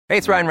Hey,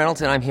 it's Ryan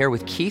Reynolds, and I'm here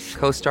with Keith,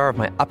 co-star of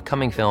my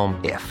upcoming film,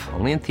 If,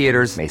 only in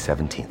theaters May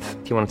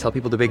 17th. Do you want to tell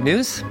people the big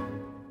news?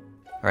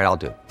 All right, I'll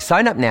do it.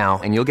 Sign up now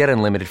and you'll get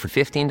unlimited for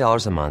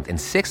 $15 a month and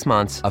 6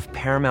 months of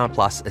Paramount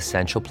Plus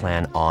Essential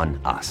Plan on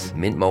us.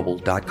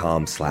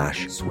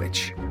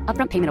 MintMobile.com/switch.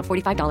 Upfront payment of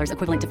 $45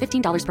 equivalent to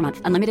 $15 per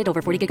month. Unlimited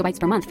over 40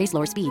 gigabytes per month. Face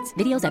lower speeds.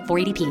 Videos at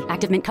 480p.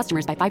 Active Mint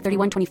customers by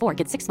 531.24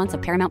 get 6 months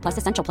of Paramount Plus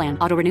Essential Plan.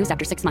 Auto renews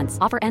after 6 months.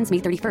 Offer ends May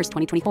 31st,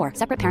 2024.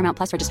 Separate Paramount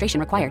Plus registration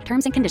required.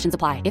 Terms and conditions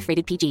apply if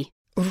rated PG.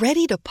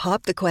 Ready to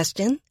pop the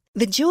question?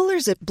 The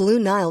jewelers at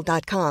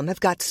BlueNile.com have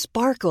got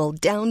sparkle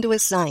down to a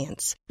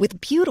science with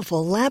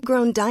beautiful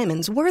lab-grown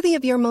diamonds worthy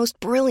of your most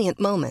brilliant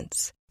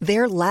moments.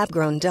 Their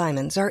lab-grown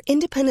diamonds are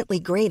independently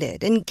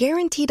graded and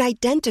guaranteed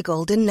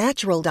identical to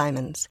natural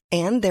diamonds,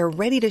 and they're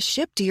ready to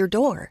ship to your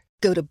door.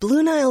 Go to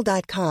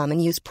BlueNile.com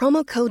and use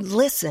promo code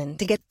LISTEN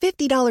to get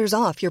 $50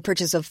 off your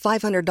purchase of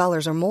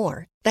 $500 or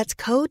more. That's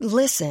code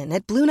LISTEN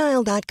at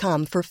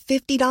BlueNile.com for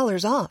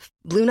 $50 off.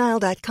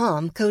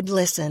 BlueNile.com, code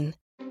LISTEN.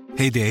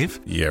 Hey, Dave.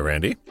 Yeah,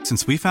 Randy.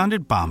 Since we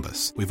founded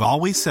Bombas, we've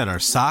always said our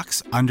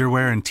socks,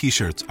 underwear, and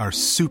T-shirts are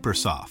super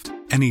soft.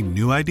 Any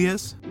new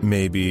ideas?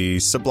 Maybe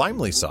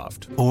sublimely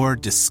soft. Or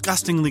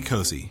disgustingly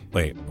cozy.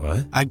 Wait,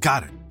 what? I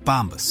got it.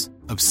 Bombas.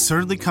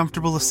 Absurdly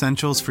comfortable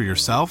essentials for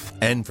yourself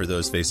and for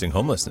those facing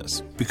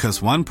homelessness.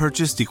 Because one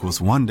purchased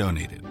equals one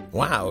donated.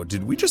 Wow,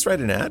 did we just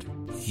write an ad?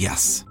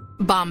 Yes.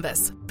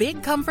 Bombas.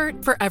 Big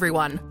comfort for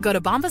everyone. Go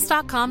to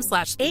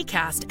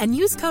bombas.com/ACAST and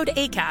use code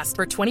ACAST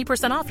for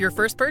 20% off your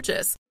first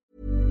purchase.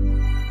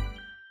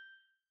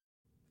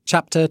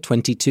 Chapter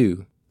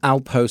 22.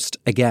 Outpost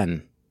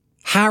Again.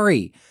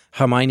 Harry!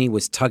 Hermione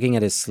was tugging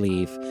at his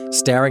sleeve,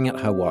 staring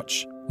at her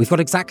watch. We've got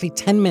exactly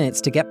 10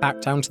 minutes to get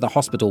back down to the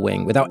hospital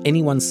wing without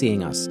anyone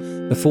seeing us,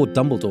 before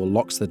Dumbledore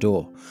locks the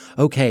door.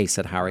 Okay,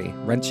 said Harry,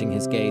 wrenching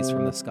his gaze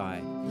from the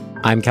sky.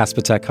 I'm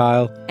Casper ter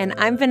Kuile. And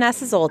I'm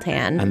Vanessa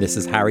Zoltan. And this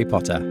is Harry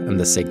Potter and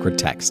the Sacred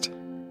Text.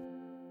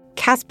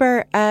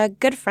 Casper, a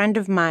good friend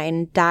of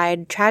mine,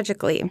 died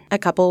tragically a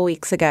couple of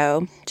weeks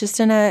ago, just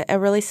in a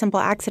really simple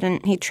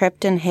accident. He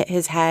tripped and hit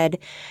his head,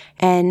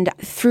 and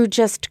through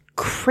just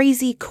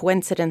crazy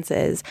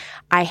coincidences,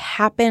 I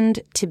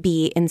happened to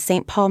be in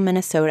St. Paul,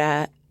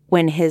 Minnesota,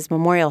 when his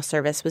memorial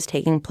service was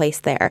taking place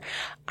there.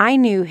 I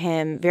knew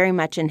him very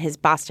much in his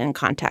Boston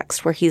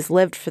context, where he's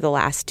lived for the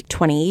last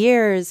 20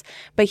 years,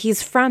 but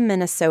he's from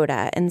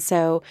Minnesota, and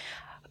so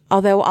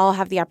although I'll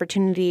have the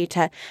opportunity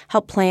to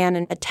help plan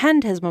and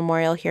attend his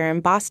memorial here in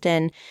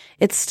Boston,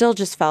 it still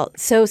just felt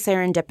so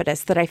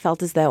serendipitous that I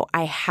felt as though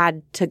I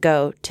had to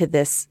go to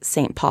this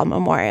St. Paul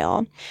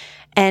memorial.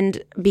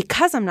 And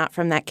because I'm not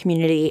from that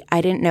community, I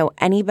didn't know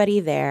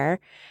anybody there.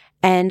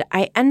 And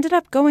I ended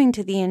up going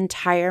to the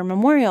entire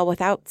memorial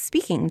without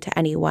speaking to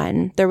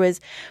anyone. There was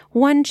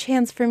one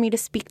chance for me to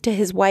speak to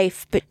his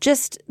wife, but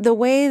just the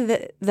way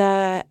that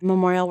the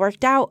memorial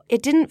worked out,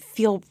 it didn't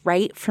feel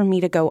right for me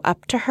to go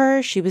up to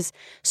her. She was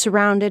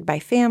surrounded by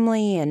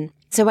family. And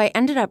so I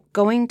ended up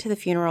going to the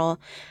funeral,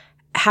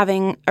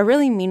 having a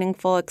really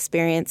meaningful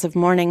experience of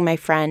mourning my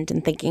friend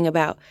and thinking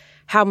about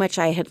how much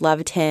I had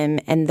loved him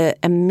and the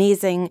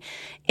amazing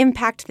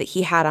impact that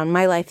he had on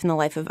my life and the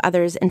life of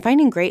others, and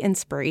finding great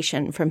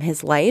inspiration from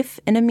his life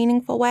in a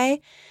meaningful way.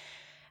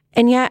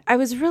 And yet I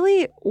was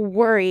really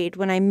worried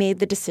when I made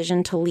the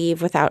decision to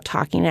leave without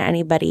talking to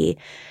anybody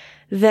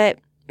that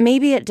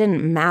maybe it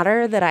didn't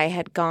matter that I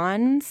had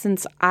gone,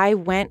 since I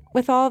went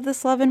with all of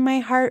this love in my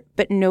heart,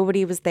 but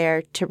nobody was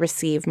there to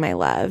receive my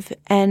love.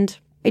 And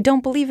I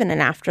don't believe in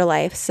an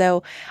afterlife,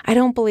 so I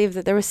don't believe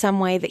that there was some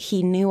way that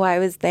he knew I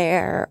was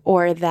there,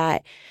 or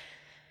that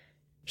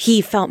he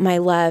felt my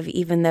love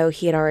even though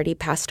he had already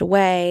passed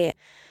away.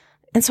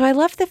 And so I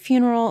left the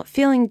funeral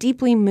feeling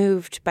deeply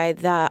moved by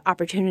the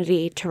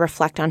opportunity to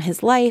reflect on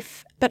his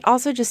life, but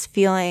also just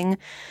feeling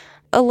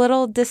a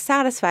little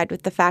dissatisfied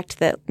with the fact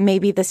that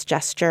maybe this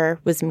gesture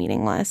was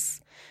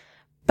meaningless.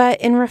 But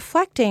in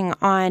reflecting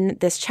on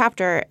this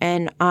chapter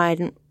and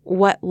on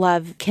what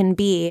love can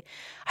be,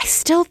 I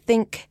still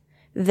think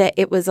that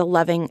it was a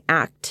loving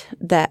act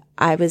that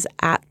I was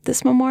at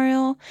this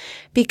memorial,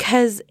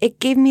 because it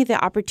gave me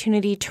the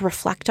opportunity to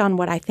reflect on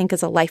what I think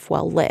is a life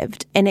well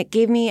lived. And it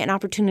gave me an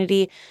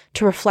opportunity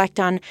to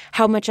reflect on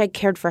how much I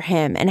cared for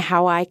him and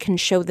how I can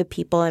show the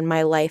people in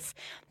my life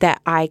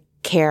that I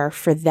care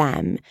for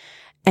them.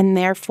 And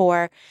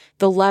therefore,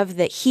 the love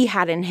that he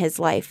had in his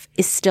life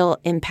is still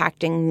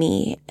impacting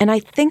me. And I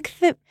think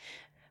that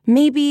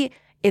maybe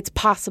it's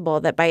possible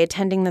that by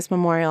attending this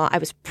memorial, I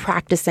was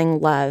practicing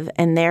love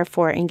and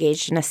therefore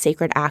engaged in a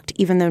sacred act,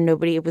 even though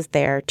nobody was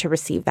there to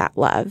receive that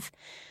love.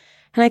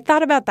 And I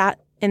thought about that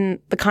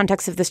in the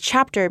context of this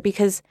chapter,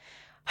 because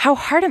how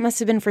hard it must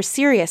have been for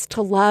Sirius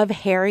to love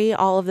Harry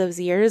all of those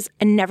years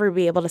and never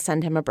be able to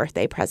send him a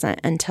birthday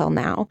present until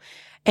now.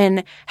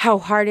 And how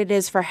hard it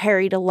is for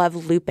Harry to love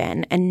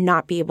Lupin and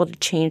not be able to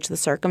change the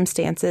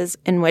circumstances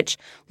in which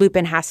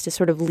Lupin has to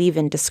sort of leave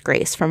in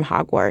disgrace from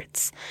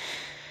Hogwarts.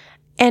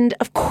 And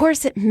of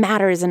course, it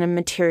matters in a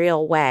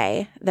material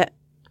way that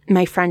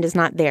my friend is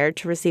not there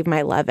to receive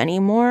my love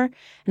anymore.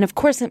 And of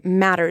course it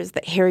matters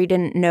that Harry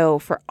didn't know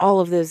for all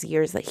of those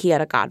years that he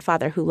had a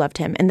godfather who loved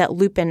him, and that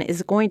Lupin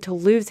is going to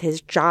lose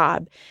his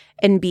job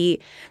and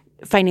be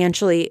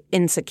financially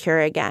insecure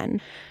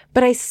again.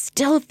 But I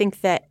still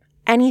think that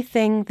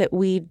anything that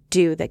we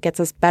do that gets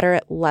us better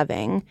at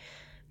loving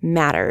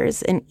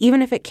matters. And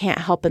even if it can't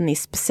help in these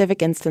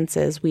specific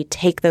instances, we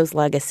take those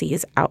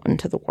legacies out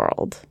into the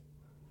world.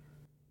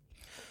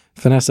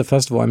 Vanessa,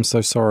 first of all, I'm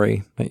so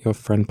sorry that your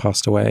friend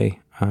passed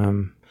away.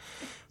 And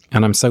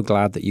I'm so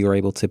glad that you were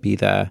able to be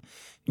there.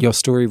 Your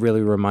story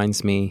really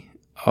reminds me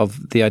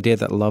of the idea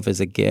that love is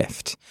a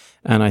gift.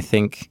 And I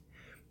think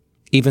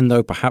even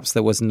though perhaps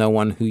there was no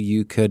one who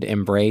you could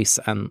embrace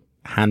and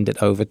hand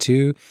it over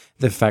to,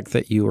 the fact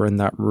that you were in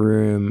that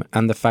room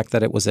and the fact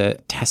that it was a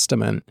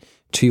testament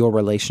to your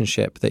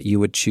relationship that you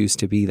would choose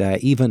to be there,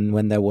 even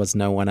when there was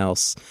no one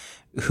else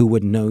who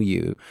would know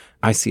you,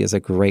 I see as a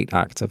great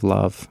act of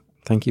love.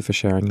 Thank you for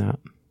sharing that.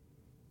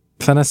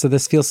 Vanessa,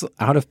 this feels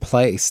out of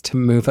place to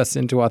move us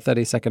into our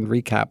 30-second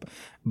recap,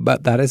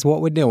 but that is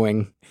what we're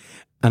doing.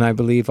 And I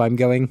believe I'm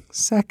going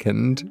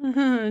second.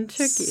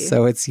 Tricky.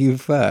 So it's you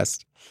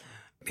first.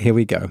 Here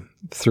we go.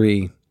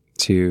 3,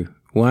 2,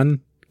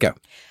 1, go.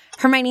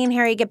 Hermione and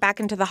Harry get back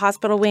into the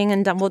hospital wing,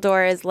 and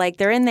Dumbledore is like,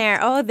 they're in there.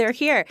 Oh, they're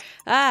here.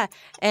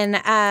 And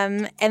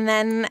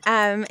then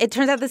it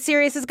turns out that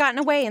Sirius has gotten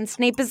away, and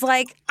Snape is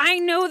like, I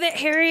know that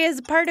Harry is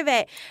a part of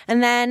it.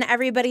 And then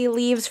everybody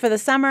leaves for the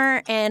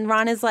summer, and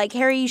Ron is like,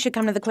 Harry, you should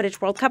come to the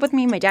Quidditch World Cup with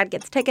me. My dad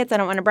gets tickets. I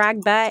don't want to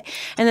brag, but...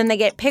 And then they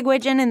get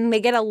Pigwidgeon, and they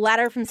get a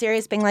letter from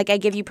Sirius being like, I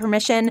give you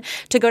permission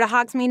to go to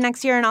Hogsmeade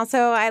next year, and also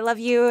I love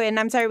you, and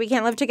I'm sorry we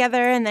can't live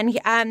together. And then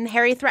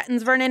Harry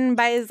threatens Vernon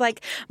by his like,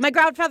 my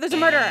godfather's a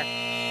murderer.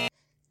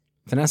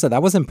 Vanessa,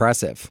 that was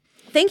impressive.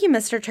 Thank you,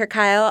 Mr.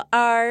 Turkile.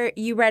 Are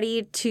you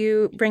ready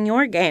to bring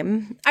your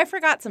game? I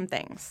forgot some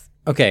things.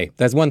 Okay,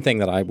 there's one thing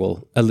that I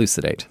will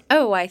elucidate.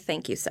 Oh, why,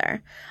 thank you,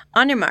 sir.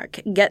 On your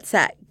mark, get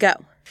set, go.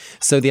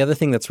 So the other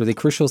thing that's really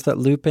crucial is that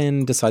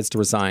Lupin decides to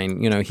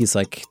resign. You know, he's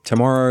like,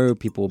 tomorrow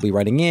people will be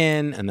writing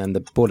in, and then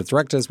the board of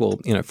directors will,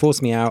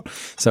 force me out.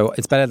 So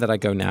it's better that I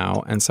go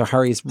now. And so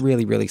Harry's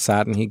really, really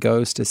sad, and he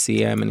goes to see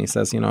him, and he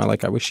says,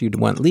 I wish you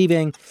weren't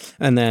leaving.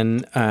 And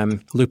then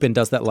Lupin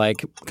does that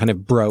like kind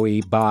of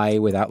bro-y bye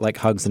without like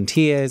hugs and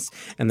tears.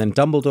 And then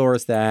Dumbledore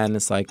is there, and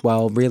it's like,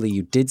 well, really,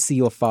 you did see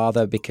your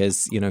father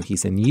because,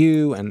 he's in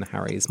you, and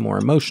Harry's more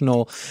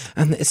emotional.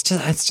 And it's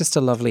just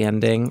a lovely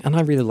ending. And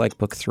I really like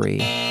book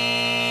 3.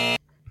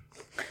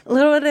 A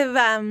little bit of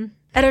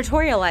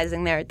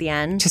editorializing there at the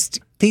end. Just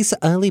these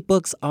early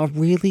books are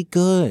really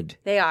good.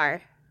 They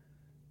are.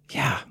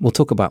 Yeah, we'll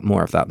talk about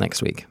more of that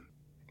next week.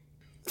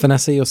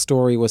 Vanessa, your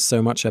story was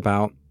so much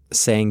about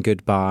saying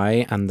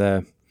goodbye and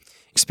the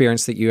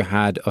experience that you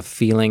had of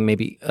feeling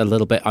maybe a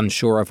little bit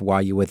unsure of why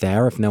you were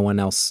there if no one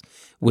else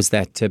was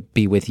there to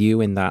be with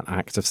you in that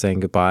act of saying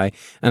goodbye.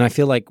 And I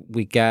feel like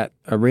we get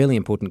a really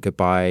important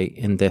goodbye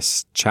in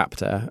this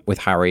chapter with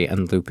Harry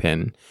and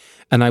Lupin.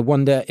 And I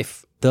wonder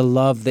if the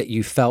love that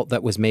you felt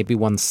that was maybe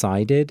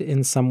one-sided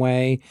in some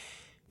way,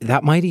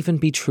 that might even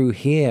be true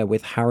here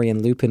with Harry and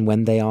Lupin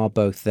when they are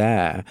both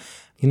there.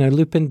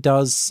 Lupin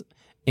does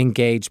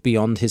engage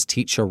beyond his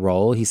teacher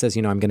role. He says,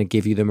 I'm going to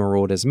give you the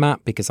Marauders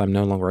map because I'm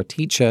no longer a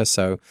teacher.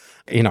 So,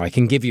 I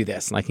can give you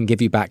this and I can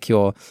give you back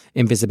your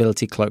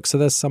invisibility cloak. So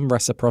there's some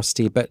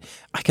reciprocity. But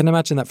I can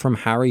imagine that from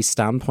Harry's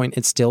standpoint,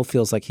 it still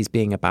feels like he's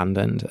being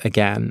abandoned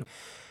again.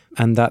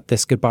 And that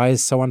this goodbye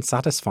is so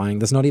unsatisfying.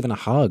 There's not even a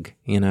hug,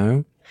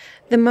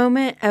 The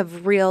moment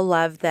of real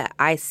love that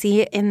I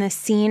see in this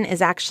scene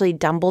is actually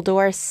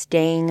Dumbledore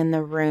staying in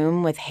the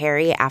room with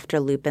Harry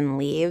after Lupin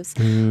leaves.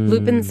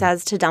 Lupin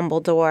says to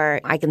Dumbledore,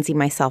 I can see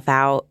myself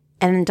out.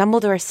 And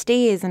Dumbledore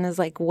stays and is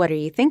like, what are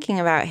you thinking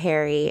about,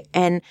 Harry?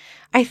 And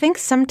I think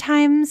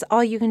sometimes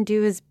all you can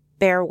do is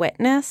bear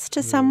witness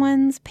to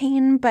someone's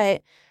pain,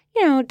 but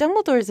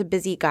Dumbledore's a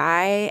busy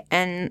guy,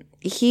 and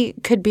he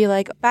could be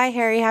like, bye,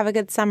 Harry, have a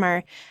good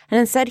summer. And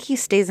instead, he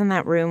stays in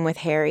that room with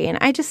Harry. And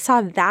I just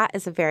saw that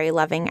as a very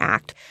loving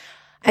act.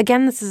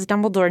 Again, this is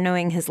Dumbledore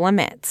knowing his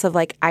limits of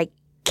like, I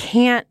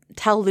can't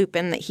tell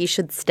Lupin that he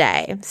should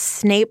stay.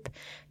 Snape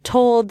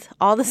told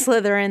all the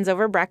Slytherins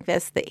over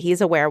breakfast that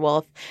he's a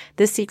werewolf.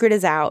 This secret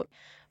is out.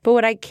 But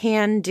what I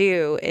can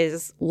do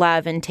is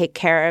love and take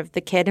care of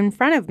the kid in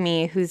front of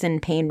me who's in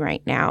pain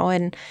right now.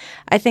 And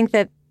I think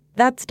that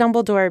that's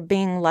Dumbledore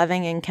being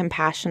loving and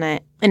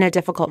compassionate in a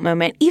difficult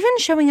moment, even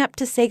showing up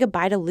to say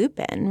goodbye to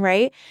Lupin,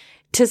 right?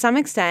 To some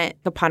extent,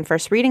 upon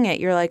first reading it,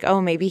 you're like,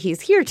 oh, maybe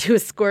he's here to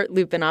escort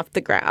Lupin off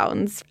the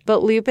grounds.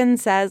 But Lupin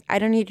says, I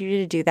don't need you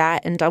to do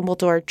that. And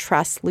Dumbledore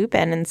trusts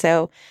Lupin. And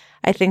so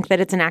I think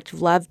that it's an act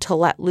of love to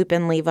let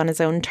Lupin leave on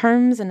his own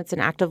terms. And it's an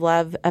act of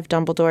love of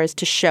Dumbledore's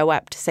to show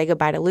up to say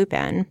goodbye to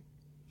Lupin.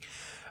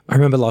 I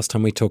remember last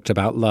time we talked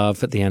about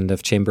love at the end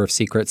of Chamber of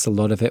Secrets, a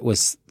lot of it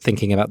was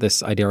thinking about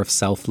this idea of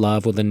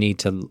self-love or the need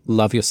to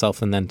love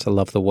yourself and then to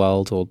love the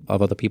world or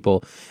of other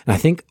people. And I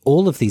think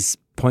all of these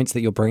points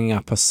that you're bringing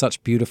up are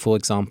such beautiful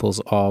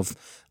examples of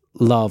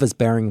love as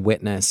bearing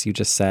witness, you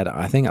just said,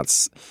 I think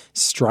that's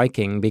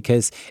striking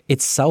because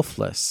it's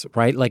selfless,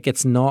 right? Like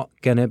it's not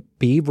going to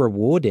be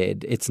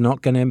rewarded. It's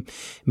not going to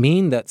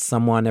mean that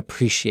someone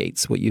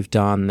appreciates what you've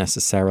done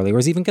necessarily or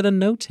is even going to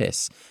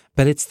notice.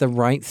 But it's the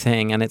right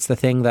thing, and it's the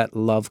thing that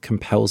love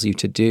compels you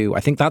to do. I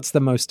think that's the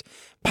most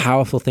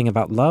powerful thing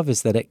about love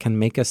is that it can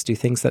make us do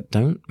things that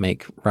don't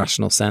make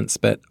rational sense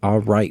but are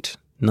right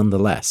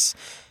nonetheless.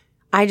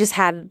 I just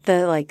had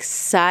the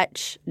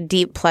such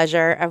deep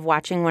pleasure of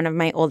watching one of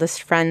my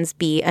oldest friends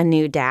be a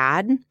new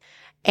dad.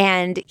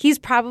 And he's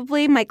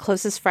probably my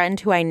closest friend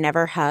who I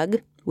never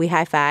hug. We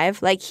high five.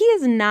 He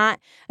is not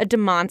a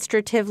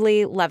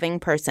demonstratively loving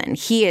person.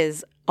 He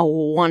is a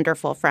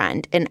wonderful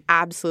friend and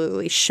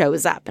absolutely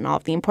shows up in all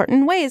of the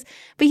important ways.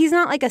 But he's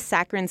not like a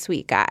saccharine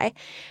sweet guy.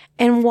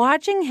 And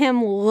watching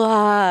him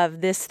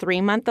love this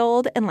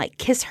 3-month-old and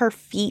kiss her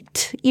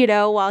feet,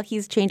 while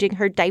he's changing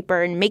her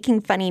diaper and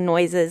making funny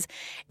noises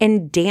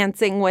and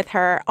dancing with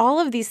her, all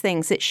of these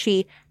things that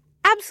she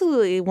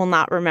absolutely will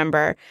not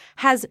remember,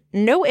 has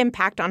no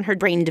impact on her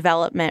brain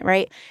development,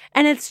 right?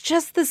 And it's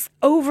just this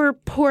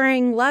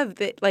overpouring love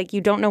that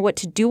you don't know what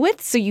to do with,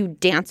 so you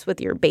dance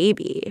with your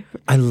baby.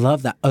 I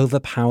love that,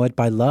 overpowered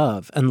by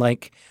love. And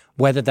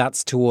whether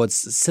that's towards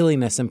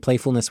silliness and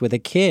playfulness with a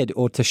kid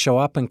or to show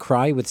up and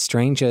cry with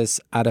strangers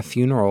at a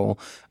funeral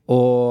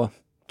or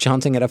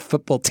chanting at a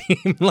football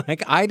team.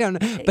 I don't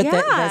know. But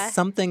there's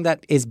something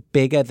that is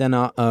bigger than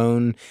our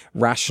own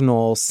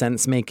rational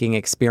sense-making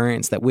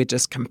experience that we're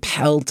just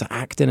compelled to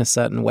act in a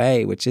certain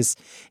way,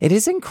 it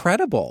is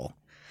incredible.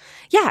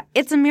 Yeah,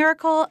 it's a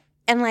miracle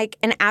and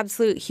an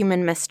absolute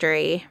human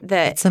mystery.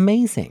 It's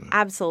amazing.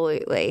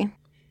 Absolutely.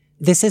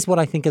 This is what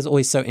I think is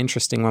always so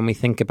interesting when we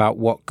think about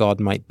what God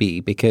might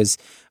be, because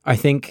I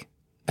think,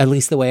 at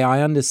least the way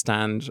I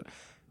understand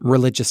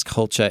religious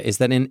culture, is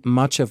that in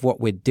much of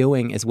what we're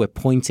doing is we're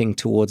pointing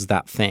towards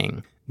that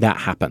thing that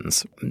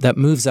happens, that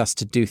moves us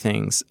to do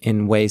things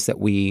in ways that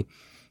we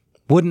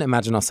wouldn't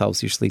imagine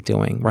ourselves usually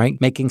doing, right?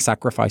 Making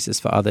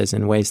sacrifices for others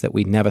in ways that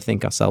we never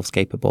think ourselves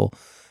capable.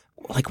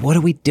 What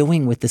are we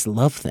doing with this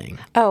love thing?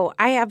 Oh,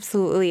 I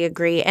absolutely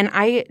agree. And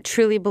I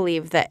truly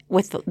believe that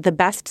with the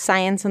best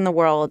science in the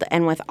world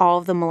and with all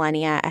of the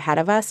millennia ahead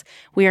of us,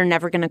 we are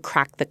never going to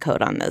crack the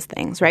code on those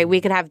things, right?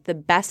 We could have the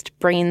best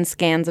brain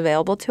scans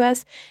available to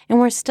us, and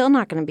we're still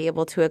not going to be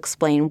able to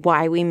explain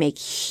why we make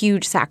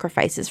huge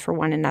sacrifices for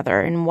one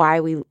another and why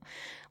we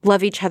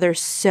love each other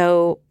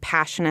so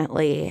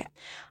passionately.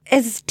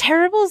 As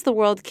terrible as the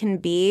world can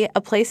be,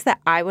 a place that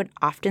I would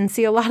often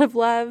see a lot of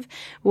love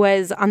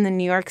was on the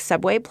New York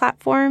subway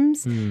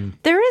platforms.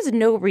 There is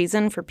no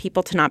reason for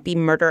people to not be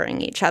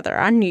murdering each other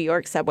on New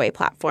York subway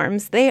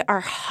platforms. They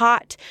are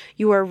hot.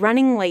 You are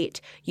running late.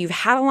 You've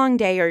had a long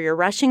day or you're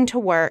rushing to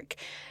work.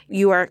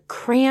 You are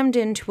crammed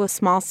into a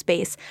small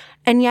space,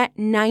 and yet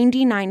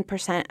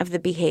 99% of the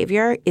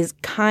behavior is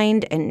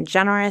kind and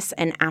generous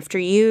and after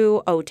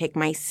you, oh, take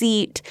my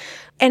seat.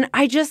 And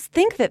I just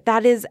think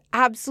that is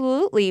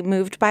absolutely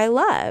moved by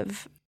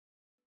love.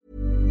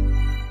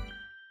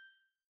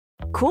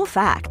 Cool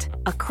fact,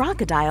 a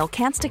crocodile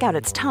can't stick out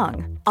its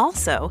tongue.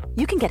 Also,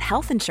 you can get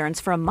health insurance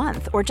for a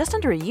month or just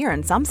under a year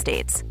in some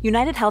states.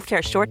 United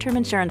Healthcare short-term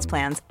insurance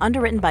plans,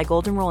 underwritten by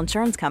Golden Rule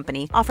Insurance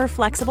Company, offer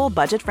flexible,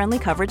 budget-friendly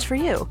coverage for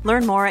you.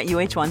 Learn more at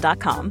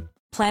UH1.com.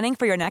 Planning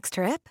for your next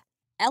trip?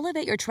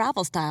 Elevate your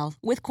travel style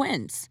with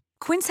Quince.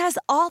 Quince has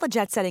all the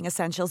jet-setting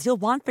essentials you'll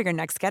want for your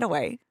next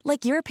getaway,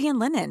 like European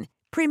linen,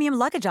 premium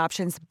luggage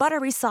options,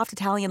 buttery soft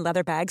Italian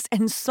leather bags,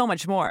 and so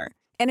much more.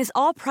 And is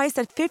all priced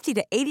at 50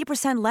 to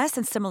 80% less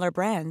than similar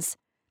brands.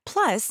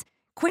 Plus,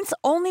 Quince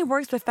only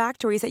works with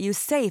factories that use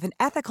safe and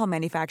ethical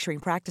manufacturing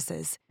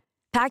practices.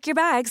 Pack your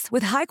bags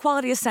with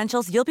high-quality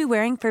essentials you'll be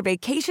wearing for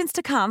vacations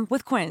to come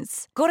with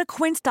Quince. Go to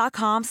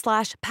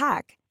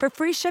quince.com/pack for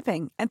free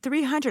shipping and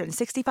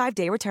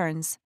 365-day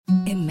returns.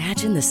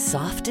 Imagine the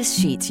softest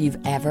sheets you've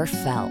ever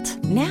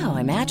felt. Now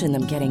imagine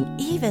them getting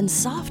even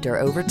softer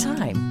over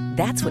time.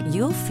 That's what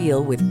you'll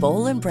feel with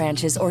Boll &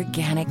 Branch's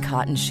organic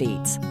cotton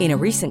sheets. In a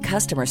recent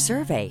customer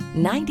survey,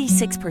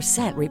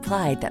 96%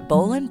 replied that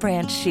Boll &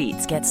 Branch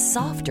sheets get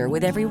softer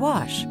with every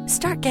wash.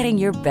 Start getting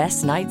your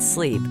best night's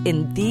sleep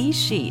in these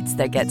sheets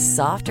that get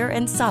softer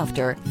and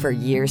softer for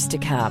years to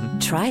come.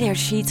 Try their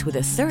sheets with a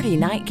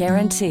 30-night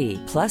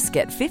guarantee. Plus,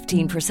 get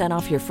 15%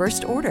 off your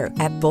first order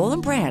at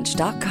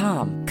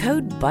bollandbranch.com.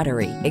 Code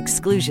BUTTERY.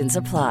 Exclusions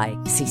apply.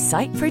 See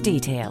site for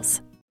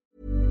details.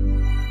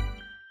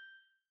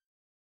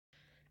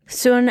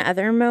 So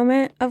another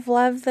moment of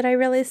love that I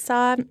really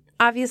saw,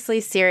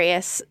 obviously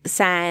Sirius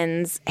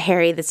sends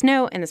Harry this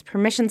note and this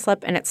permission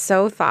slip, and it's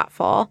so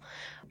thoughtful.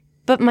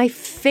 But my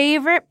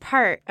favorite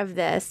part of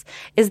this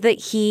is that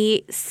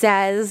he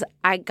says,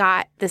 I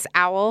got this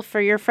owl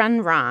for your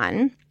friend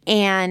Ron.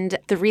 And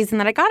the reason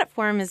that I got it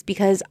for him is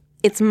because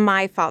it's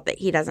my fault that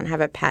he doesn't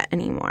have a pet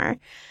anymore.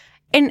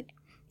 And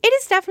it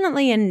is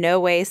definitely in no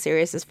way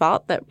Sirius's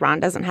fault that Ron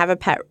doesn't have a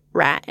pet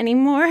rat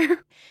anymore.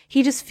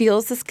 He just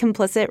feels this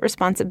complicit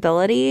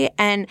responsibility.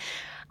 And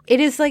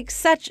it is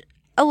such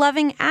a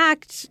loving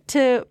act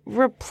to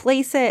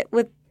replace it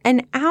with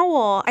an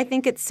owl. I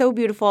think it's so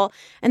beautiful.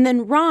 And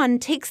then Ron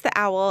takes the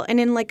owl and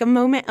in like a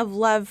moment of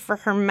love for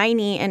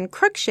Hermione and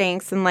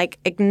Crookshanks and like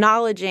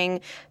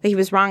acknowledging that he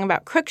was wrong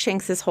about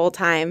Crookshanks this whole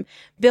time,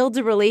 builds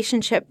a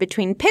relationship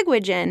between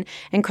Pigwidgeon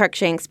and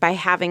Crookshanks by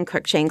having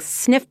Crookshanks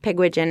sniff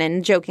Pigwidgeon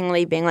and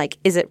jokingly being like,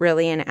 is it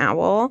really an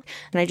owl?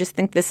 And I just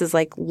think this is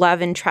like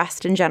love and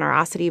trust and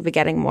generosity, but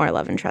getting more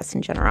love and trust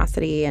and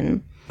generosity.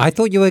 And I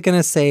thought you were going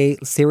to say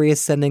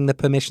Sirius sending the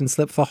permission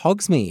slip for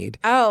Hogsmeade.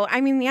 Oh, I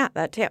mean, yeah,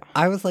 that too.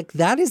 I was like,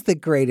 that is the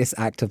greatest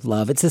act of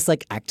love. It's this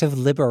like act of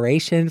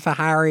liberation for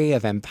Harry,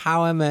 of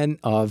empowerment,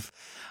 of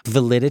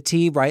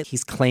validity, right?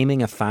 He's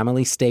claiming a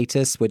family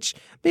status, which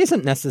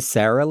isn't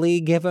necessarily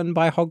given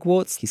by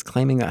Hogwarts. He's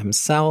claiming that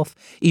himself.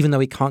 Even though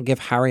he can't give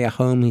Harry a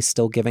home, he's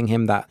still giving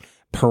him that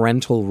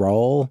parental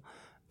role.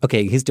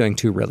 Okay, he's doing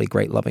two really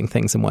great loving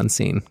things in one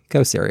scene.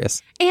 Go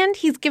Sirius. And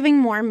he's giving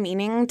more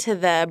meaning to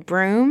the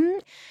broom.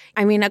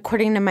 I mean,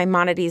 according to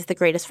Maimonides, the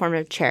greatest form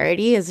of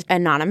charity is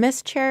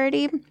anonymous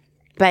charity.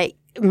 But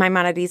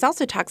Maimonides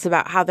also talks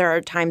about how there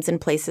are times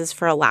and places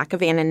for a lack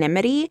of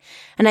anonymity.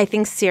 And I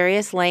think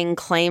Sirius laying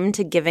claim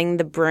to giving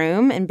the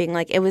broom and being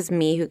like, it was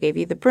me who gave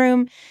you the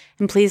broom,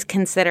 and please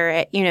consider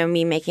it, you know,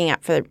 me making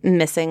up for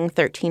missing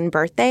 13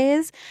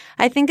 birthdays,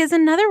 I think is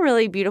another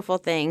really beautiful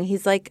thing.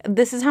 He's like,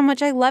 this is how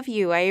much I love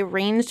you. I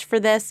arranged for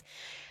this.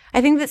 I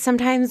think that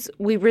sometimes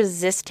we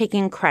resist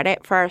taking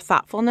credit for our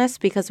thoughtfulness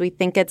because we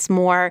think it's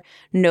more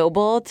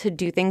noble to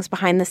do things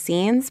behind the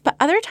scenes. But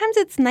other times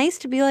it's nice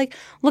to be like,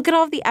 look at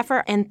all of the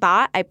effort and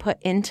thought I put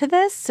into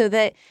this so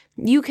that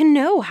you can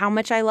know how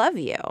much I love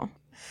you.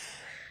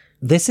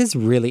 This is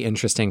really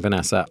interesting,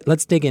 Vanessa.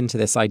 Let's dig into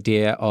this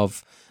idea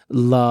of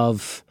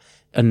love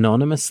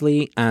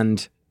anonymously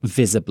and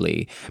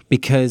visibly,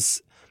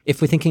 because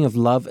if we're thinking of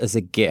love as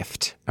a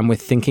gift and we're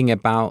thinking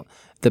about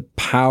the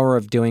power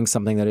of doing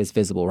something that is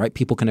visible, right?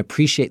 People can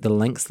appreciate the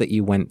lengths that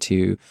you went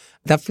to.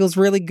 That feels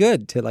really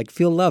good to like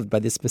feel loved by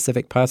this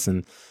specific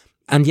person.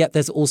 And yet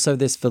there's also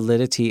this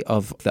validity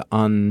of the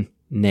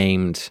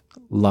unnamed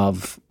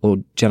love or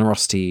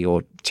generosity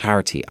or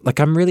charity. Like,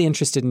 I'm really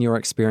interested in your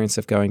experience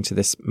of going to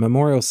this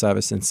memorial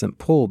service in St.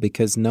 Paul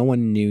because no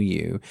one knew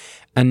you.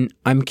 And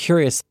I'm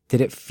curious,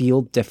 did it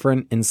feel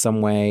different in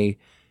some way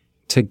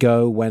to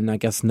go when I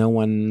guess no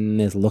one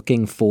is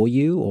looking for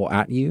you or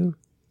at you?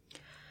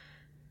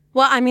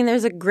 Well, I mean,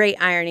 there's a great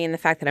irony in the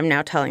fact that I'm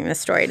now telling this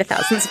story to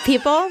thousands of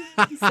people.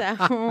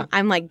 So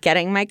I'm like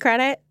getting my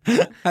credit.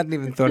 I hadn't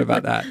even thought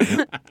about that.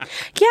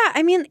 Yeah,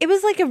 I mean, it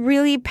was like a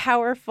really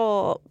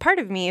powerful part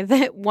of me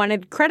that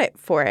wanted credit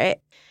for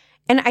it.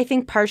 And I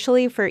think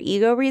partially for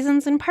ego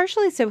reasons and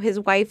partially so his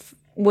wife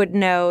would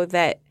know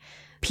that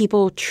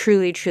people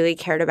truly, truly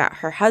cared about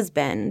her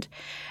husband.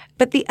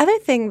 But the other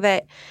thing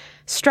that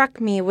struck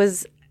me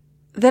was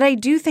that I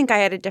do think I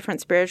had a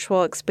different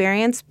spiritual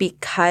experience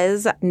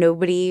because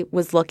nobody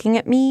was looking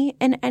at me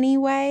in any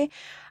way.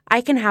 I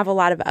can have a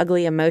lot of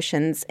ugly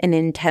emotions in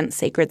intense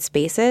sacred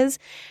spaces.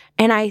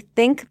 And I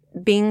think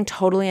being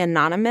totally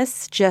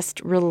anonymous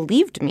just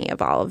relieved me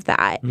of all of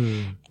that.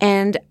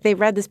 And they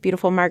read this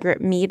beautiful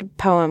Margaret Mead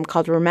poem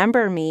called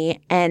Remember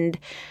Me. And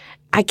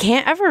I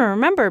can't ever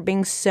remember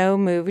being so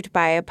moved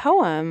by a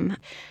poem.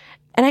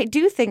 And I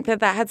do think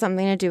that that had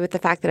something to do with the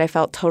fact that I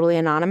felt totally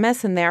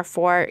anonymous, and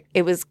therefore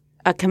it was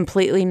a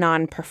completely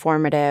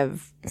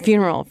non-performative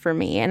funeral for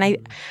me. And I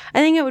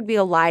think it would be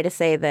a lie to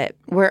say that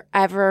we're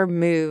ever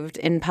moved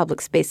in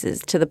public spaces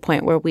to the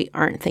point where we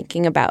aren't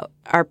thinking about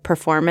our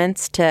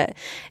performance to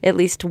at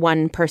least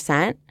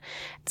 1%.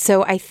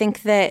 So I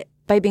think that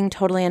by being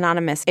totally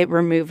anonymous, it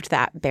removed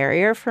that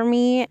barrier for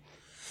me.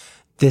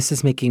 This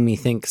is making me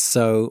think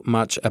so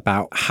much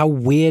about how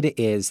weird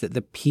it is that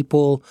the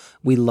people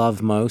we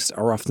love most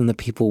are often the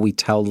people we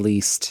tell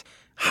least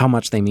how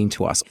much they mean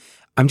to us.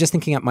 I'm just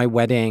thinking at my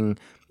wedding,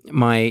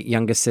 my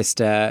younger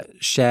sister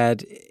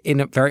shared in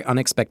a very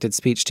unexpected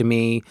speech to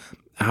me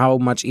how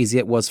much easier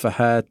it was for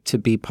her to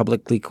be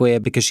publicly queer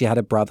because she had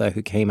a brother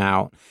who came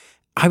out.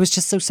 I was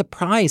just so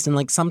surprised. And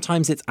like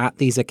sometimes it's at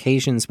these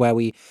occasions where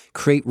we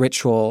create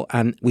ritual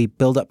and we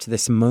build up to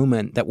this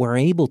moment that we're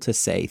able to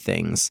say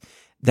things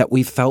that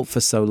we've felt for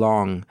so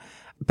long.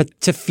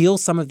 But to feel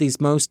some of these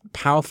most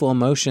powerful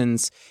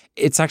emotions,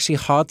 it's actually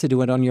hard to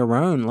do it on your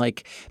own.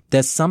 Like,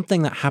 there's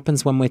something that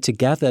happens when we're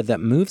together that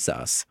moves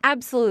us.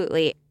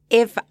 Absolutely.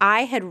 If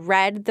I had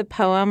read the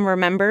poem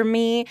Remember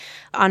Me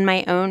on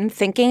my own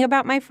thinking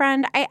about my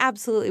friend, I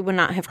absolutely would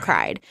not have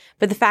cried.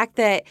 But the fact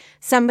that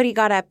somebody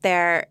got up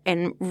there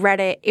and read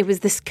it, it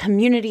was this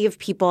community of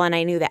people, and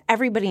I knew that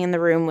everybody in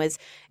the room was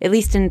at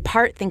least in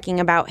part thinking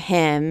about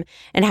him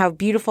and how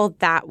beautiful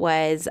that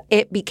was.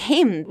 It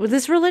became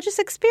this religious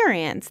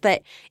experience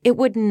that it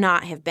would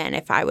not have been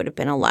if I would have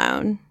been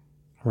alone.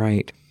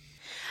 Right.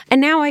 And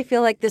now I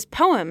feel like this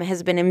poem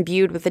has been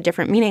imbued with a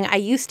different meaning. I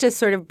used to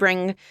sort of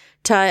bring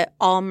to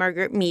all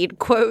Margaret Mead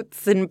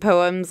quotes and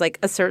poems like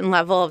a certain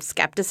level of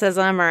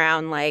skepticism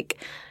around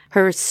like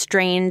her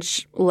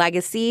strange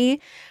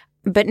legacy.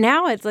 But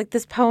now it's like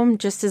this poem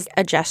just is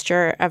a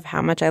gesture of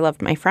how much I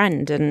loved my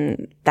friend,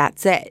 and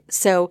that's it.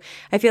 So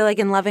I feel like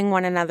in loving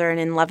one another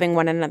and in loving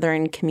one another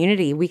in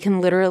community, we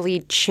can literally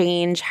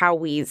change how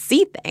we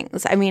see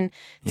things. I mean,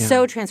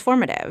 so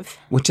transformative.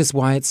 Which is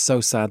why it's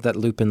so sad that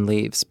Lupin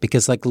leaves,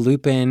 because like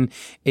Lupin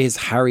is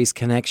Harry's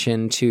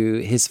connection to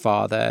his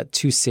father,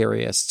 to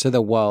Sirius, to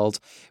the world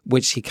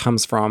which he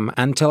comes from,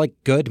 and to like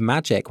good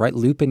magic, right?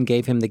 Lupin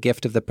gave him the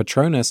gift of the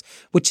Patronus,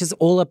 which is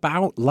all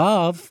about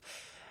love.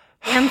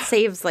 And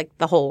saves, like,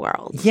 the whole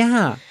world.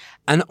 Yeah.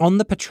 And on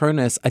the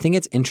Patronus, I think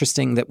it's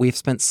interesting that we've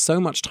spent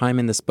so much time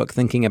in this book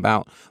thinking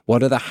about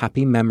what are the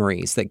happy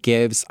memories that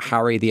gives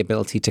Harry the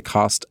ability to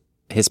cast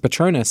his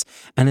Patronus.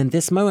 And in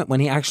this moment, when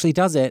he actually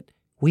does it,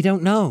 we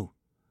don't know.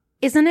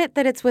 Isn't it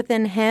that it's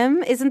within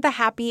him? Isn't the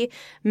happy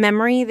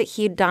memory that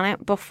he'd done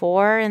it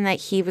before and that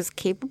he was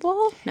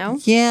capable? No?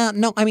 Yeah.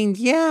 No, I mean,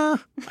 yeah.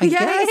 I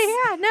guess.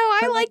 Yeah. No,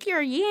 I like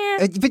your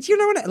yeah. But you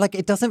know what? Like,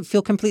 it doesn't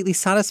feel completely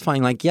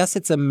satisfying. Like, yes,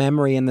 it's a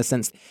memory in the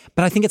sense,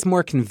 but I think it's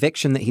more a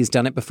conviction that he's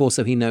done it before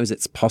so he knows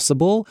it's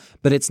possible,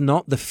 but it's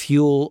not the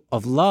fuel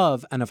of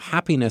love and of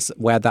happiness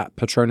where that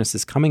Patronus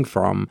is coming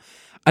from.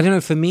 I don't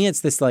know. For me, it's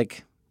this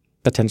like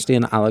potentially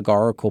an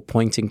allegorical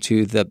pointing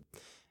to the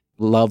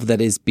love that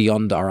is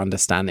beyond our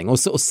understanding, or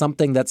sort of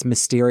something that's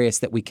mysterious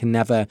that we can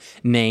never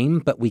name,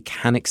 but we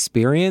can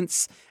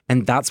experience.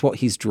 And that's what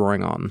he's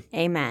drawing on.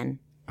 Amen.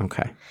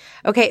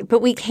 Okay,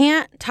 but we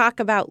can't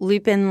talk about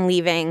Lupin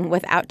leaving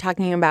without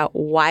talking about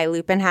why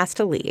Lupin has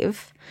to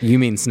leave. You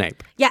mean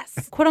Snape?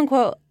 Yes. Quote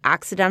unquote,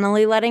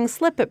 accidentally letting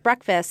slip at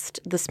breakfast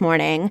this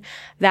morning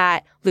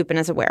that Lupin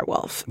is a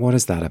werewolf. What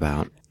is that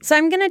about? So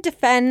I'm going to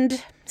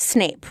defend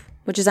Snape,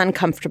 which is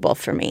uncomfortable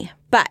for me.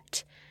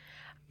 But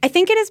I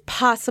think it is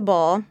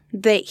possible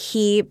that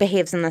he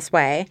behaves in this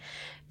way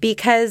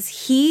because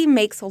he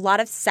makes a lot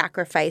of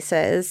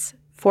sacrifices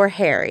for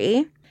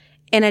Harry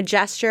in a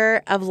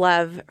gesture of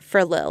love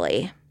for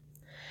Lily.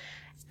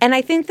 And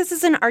I think this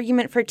is an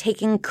argument for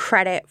taking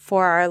credit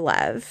for our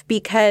love,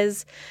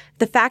 because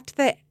the fact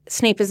that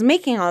Snape is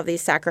making all of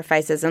these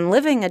sacrifices and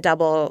living a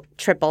double,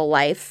 triple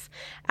life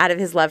out of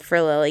his love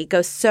for Lily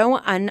goes so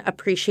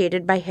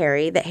unappreciated by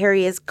Harry that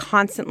Harry is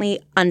constantly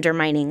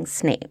undermining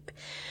Snape.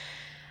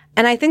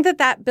 And I think that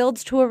that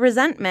builds to a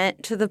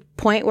resentment to the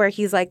point where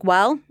he's like,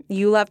 well,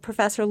 you love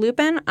Professor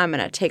Lupin. I'm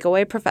going to take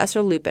away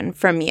Professor Lupin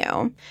from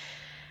you.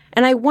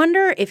 And I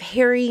wonder if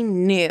Harry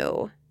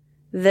knew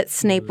that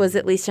Snape was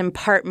at least in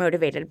part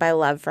motivated by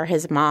love for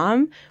his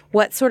mom,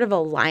 what sort of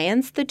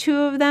alliance the two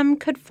of them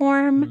could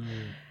form,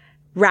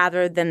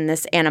 rather than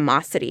this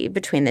animosity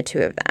between the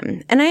two of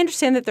them. And I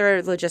understand that there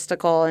are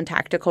logistical and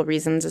tactical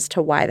reasons as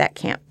to why that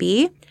can't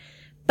be.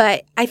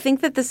 But I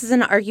think that this is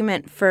an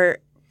argument for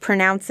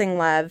pronouncing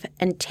love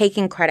and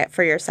taking credit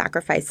for your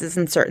sacrifices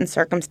in certain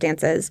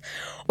circumstances,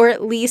 or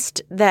at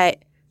least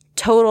that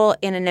total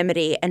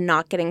anonymity and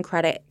not getting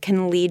credit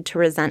can lead to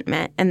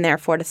resentment and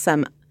therefore to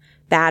some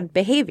bad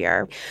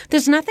behavior.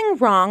 There's nothing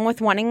wrong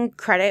with wanting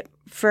credit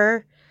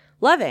for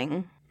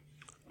loving.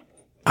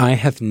 I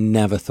have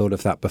never thought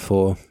of that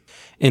before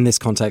in this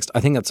context. I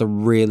think that's a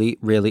really,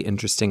 really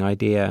interesting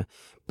idea,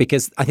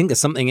 because I think there's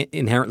something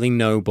inherently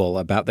noble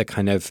about the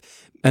kind of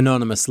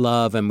anonymous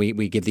love, and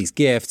we give these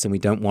gifts and we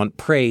don't want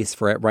praise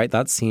for it, right?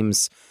 That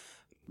seems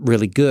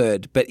really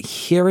good. But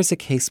here is a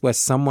case where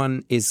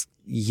someone is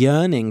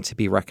yearning to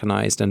be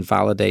recognized and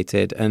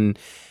validated, and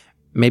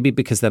maybe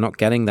because they're not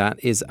getting that,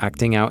 is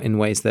acting out in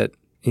ways that,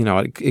 you know,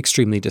 are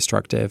extremely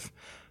destructive.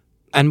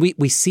 And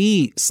we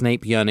see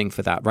Snape yearning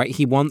for that, right?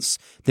 He wants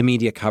the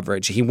media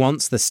coverage. He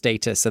wants the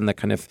status and the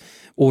kind of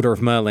Order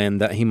of Merlin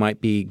that he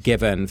might be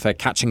given for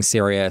catching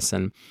Sirius,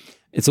 and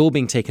it's all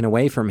being taken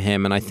away from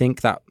him. And I think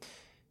that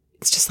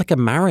it's just like a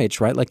marriage,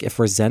 right? Like if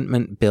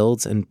resentment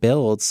builds and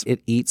builds,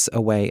 it eats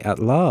away at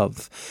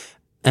love.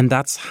 And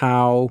that's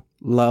how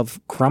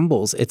love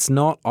crumbles. It's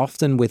not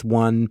often with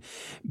one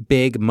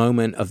big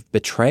moment of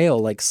betrayal.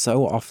 Like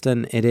so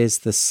often it is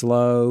the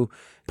slow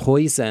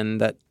poison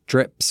that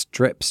drips,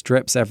 drips,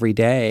 drips every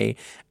day.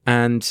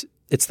 And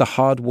it's the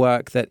hard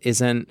work that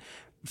isn't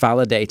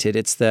validated.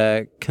 It's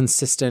the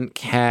consistent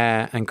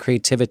care and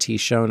creativity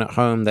shown at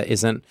home that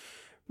isn't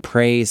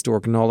praised or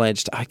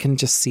acknowledged. I can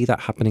just see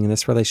that happening in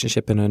this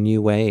relationship in a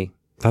new way.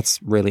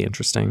 That's really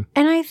interesting.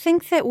 And I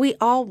think that we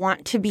all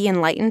want to be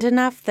enlightened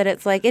enough that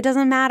it's like, it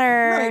doesn't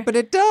matter. Right, but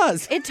it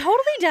does. It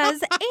totally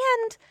does.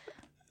 And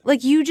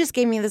like, you just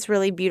gave me this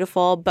really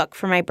beautiful book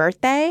for my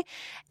birthday,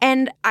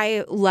 and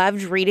I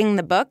loved reading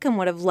the book and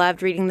would have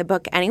loved reading the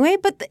book anyway,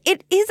 but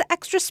it is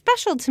extra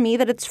special to me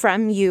that it's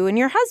from you and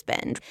your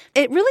husband.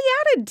 It really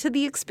added to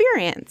the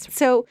experience.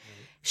 So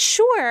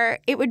sure,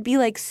 it would be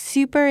like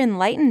super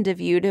enlightened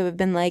of you to have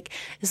been like,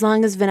 as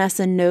long as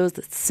Vanessa knows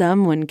that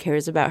someone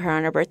cares about her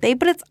on her birthday.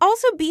 But it's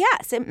also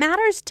BS. It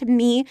matters to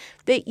me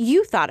that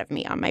you thought of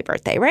me on my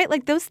birthday, right?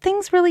 Like those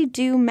things really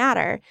do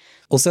matter.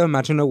 Also,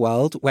 imagine a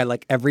world where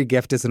like every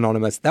gift is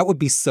anonymous. That would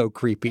be so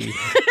creepy.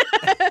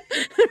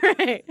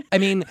 Right. I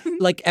mean,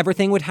 like,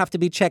 everything would have to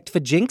be checked for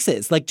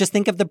jinxes. Like, just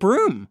think of the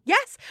broom.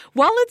 Yes.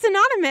 While it's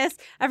anonymous,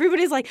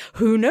 everybody's like,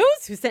 who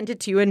knows who sent it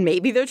to you, and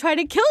maybe they'll try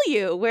to kill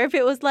you. Where if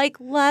it was like,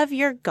 love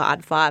your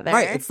godfather.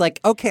 Right. It's like,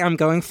 okay, I'm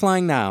going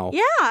flying now.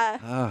 Yeah.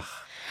 Ugh.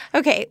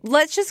 Okay,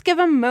 let's just give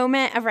a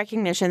moment of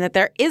recognition that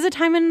there is a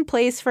time and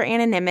place for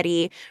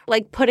anonymity.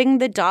 Like putting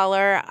the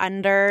dollar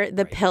under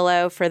the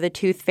pillow for the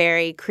tooth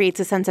fairy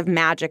creates a sense of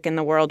magic in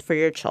the world for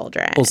your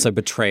children. Also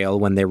betrayal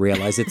when they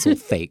realize it's all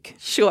fake.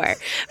 Sure.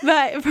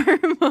 But for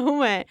a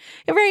moment,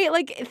 right,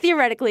 like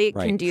theoretically it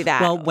can do that.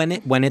 Well,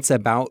 when it's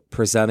about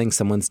preserving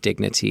someone's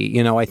dignity,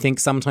 you know, I think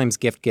sometimes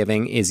gift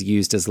giving is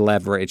used as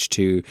leverage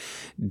to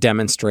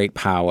demonstrate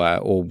power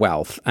or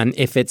wealth. And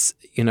if it's,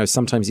 you know,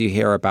 sometimes you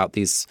hear about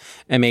these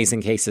amazing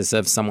cases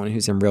of someone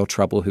who's in real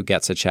trouble who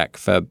gets a check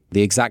for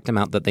the exact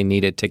amount that they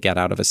needed to get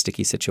out of a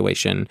sticky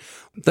situation.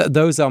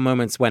 Those are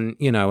moments when,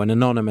 you know, an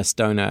anonymous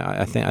donor,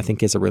 I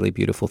think is a really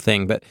beautiful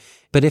thing.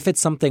 But if it's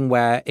something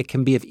where it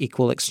can be of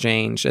equal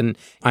exchange, and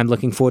I'm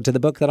looking forward to the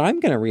book that I'm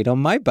going to read on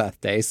my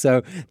birthday.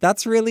 So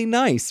that's really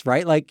nice,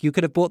 right? Like you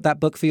could have bought that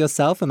book for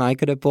yourself and I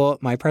could have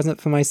bought my present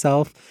for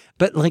myself.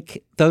 But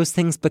like those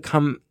things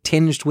become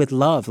tinged with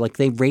love, like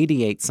they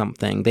radiate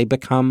something. They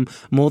become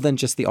more than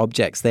just the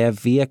objects. They are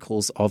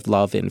vehicles of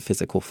love in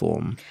physical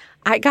form.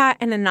 I got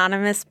an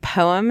anonymous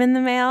poem in the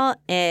mail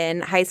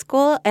in high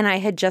school, and I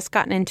had just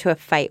gotten into a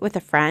fight with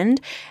a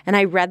friend, and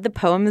I read the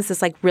poem as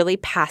this like really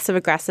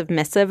passive-aggressive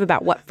missive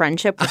about what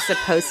friendship was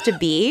supposed to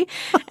be,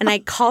 and I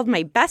called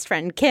my best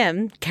friend,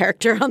 Kim,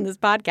 character on this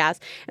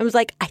podcast, and was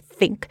like, I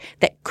think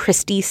that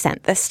Christy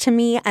sent this to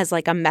me as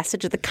like a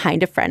message of the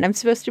kind of friend I'm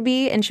supposed to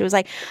be, and she was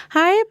like,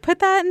 hi, put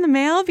that in the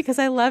mail because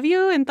I love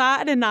you and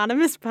thought an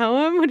anonymous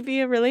poem would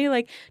be a really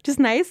like just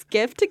nice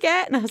gift to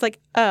get, and I was like,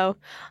 oh,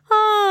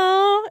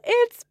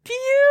 it's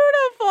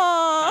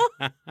beautiful.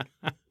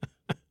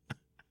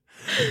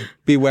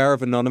 Beware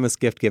of anonymous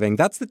gift giving.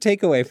 That's the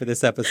takeaway for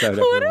this episode,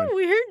 everyone. What a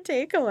weird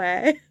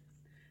takeaway.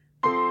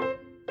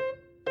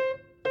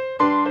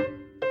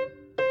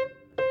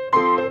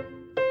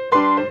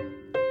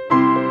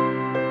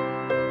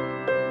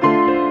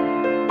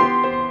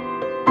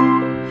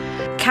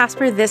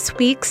 Casper, this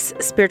week's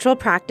spiritual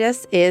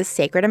practice is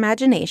Sacred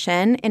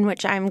Imagination, in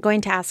which I'm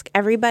going to ask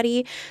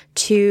everybody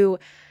to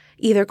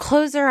either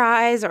close their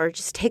eyes or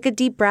just take a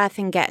deep breath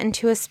and get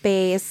into a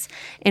space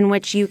in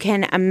which you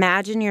can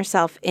imagine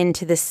yourself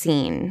into the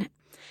scene.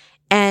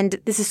 And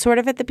this is sort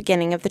of at the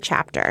beginning of the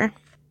chapter.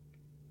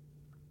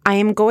 I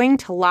am going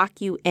to lock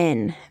you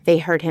in, they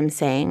heard him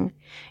saying.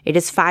 It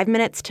is 5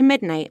 minutes to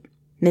midnight.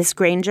 Miss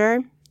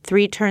Granger,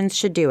 3 turns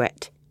should do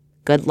it.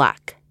 Good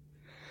luck.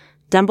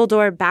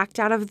 Dumbledore backed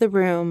out of the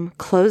room,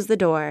 closed the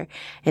door,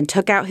 and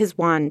took out his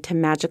wand to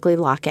magically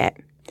lock it.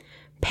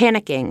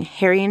 Panicking,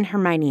 Harry and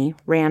Hermione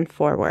ran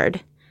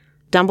forward.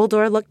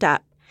 Dumbledore looked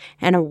up,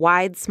 and a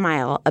wide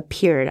smile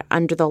appeared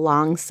under the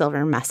long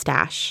silver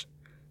mustache.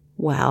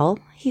 Well,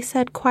 he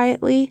said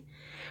quietly.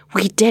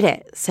 We did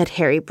it, said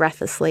Harry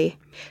breathlessly.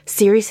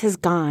 Sirius has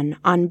gone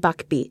on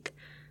Buckbeak.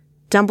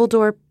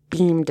 Dumbledore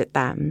beamed at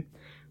them.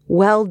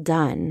 Well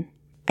done.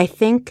 I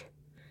think...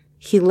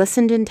 He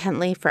listened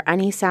intently for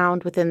any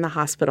sound within the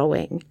hospital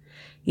wing.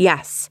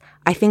 Yes,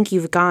 I think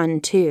you've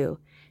gone, too.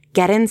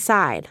 Get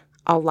inside.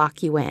 I'll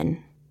lock you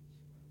in.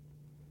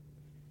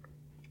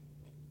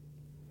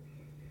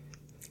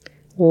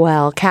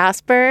 Well,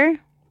 Casper,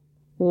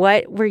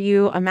 what were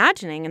you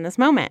imagining in this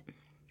moment?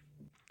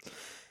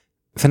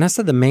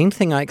 Vanessa, the main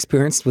thing I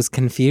experienced was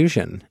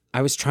confusion.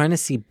 I was trying to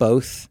see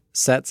both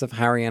sets of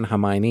Harry and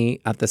Hermione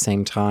at the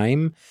same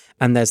time,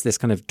 and there's this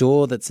kind of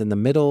door that's in the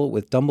middle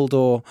with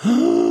Dumbledore.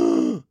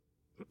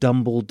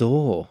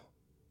 Dumbledore.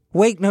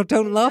 Wait, no,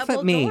 don't laugh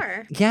at me.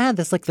 Yeah,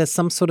 there's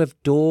some sort of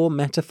door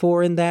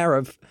metaphor in there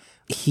of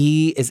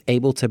he is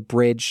able to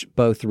bridge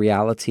both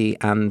reality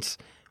and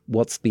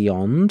what's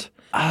beyond.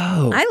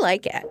 Oh. I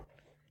like it.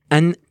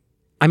 And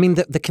I mean,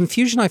 the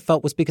confusion I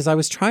felt was because I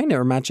was trying to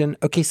imagine,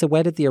 okay, so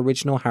where did the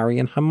original Harry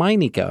and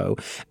Hermione go?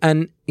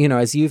 And, you know,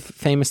 as you've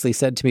famously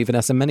said to me,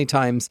 Vanessa, many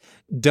times,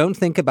 don't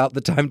think about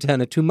the time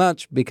turner too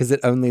much because it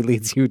only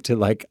leads you to,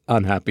 like,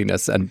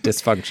 unhappiness and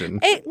dysfunction.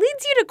 It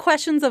leads you to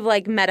questions of,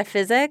 like,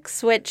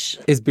 metaphysics, which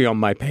is beyond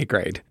my pay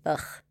grade.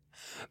 Ugh.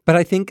 But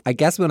I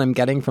guess what I'm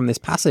getting from this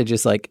passage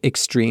is like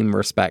extreme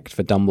respect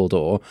for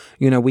Dumbledore.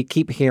 You know, we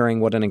keep hearing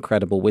what an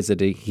incredible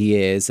wizard he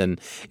is. And,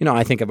 you know,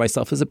 I think of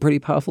myself as a pretty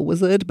powerful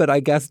wizard, but I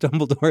guess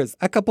Dumbledore is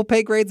a couple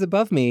pay grades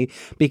above me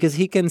because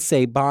he can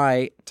say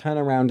bye, turn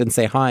around and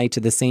say hi to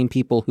the same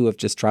people who have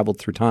just traveled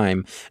through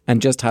time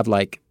and just have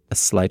like a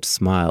slight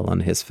smile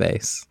on his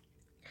face.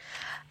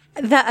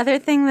 The other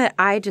thing that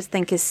I just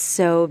think is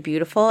so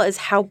beautiful is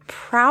how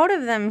proud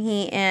of them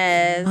he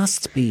is.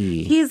 Must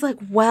be. He's like,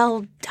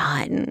 well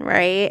done,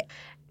 right?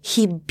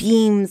 he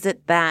beams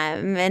at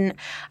them. And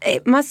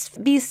it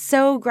must be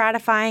so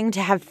gratifying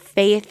to have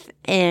faith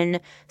in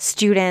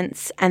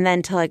students and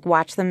then to like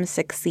watch them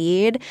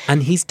succeed.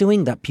 And he's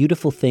doing that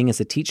beautiful thing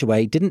as a teacher where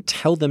he didn't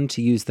tell them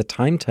to use the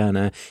time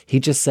turner. He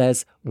just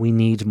says, we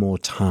need more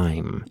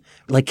time.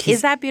 Like,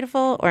 is that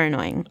beautiful or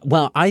annoying?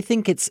 Well, I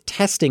think it's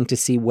testing to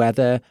see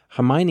whether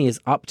Hermione is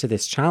up to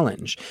this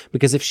challenge.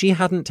 Because if she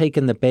hadn't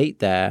taken the bait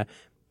there,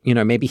 you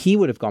know, maybe he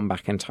would have gone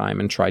back in time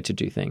and tried to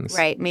do things.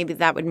 Right. Maybe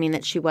that would mean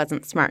that she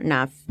wasn't smart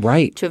enough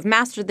to have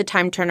mastered the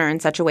time turner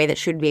in such a way that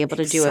she would be able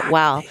to do it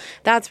well.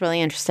 That's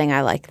really interesting.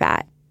 I like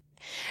that.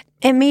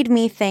 It made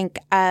me think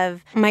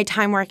of my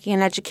time working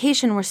in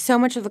education, where so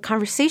much of the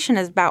conversation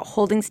is about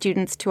holding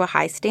students to a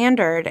high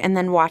standard and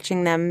then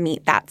watching them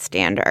meet that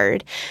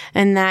standard,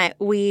 and that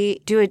we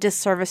do a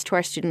disservice to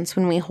our students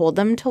when we hold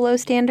them to low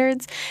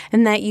standards,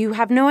 and that you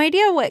have no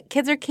idea what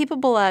kids are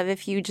capable of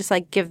if you just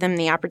like give them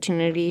the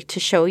opportunity to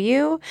show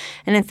you.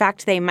 And in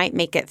fact, they might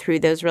make it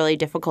through those really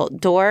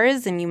difficult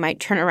doors, and you might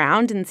turn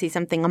around and see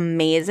something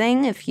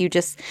amazing if you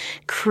just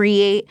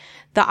create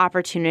the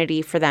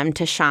opportunity for them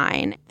to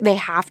shine. They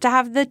have to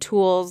have the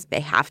tools,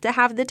 they have to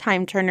have the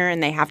time turner,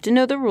 and they have to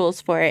know the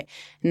rules for it,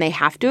 and they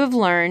have to have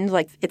learned.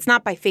 Like, it's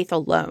not by faith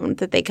alone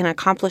that they can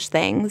accomplish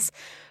things.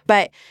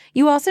 But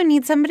you also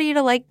need somebody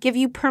to like give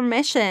you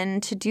permission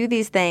to do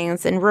these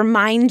things and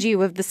remind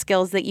you of the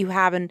skills that you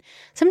have. And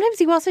sometimes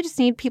you also just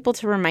need people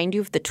to remind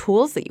you of the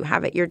tools that you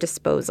have at your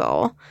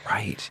disposal.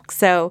 Right.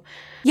 So,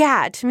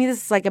 yeah, to me,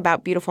 this is like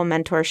about beautiful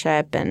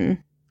mentorship.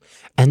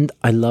 And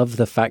I love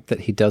the fact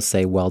that he does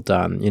say, well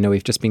done. You know,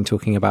 we've just been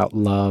talking about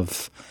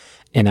love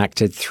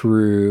enacted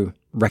through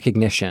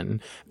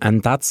recognition.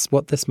 And that's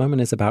what this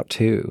moment is about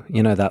too.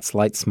 You know, that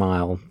slight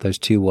smile, those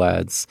two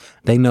words.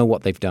 They know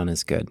what they've done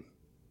is good.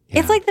 Yeah.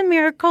 It's like the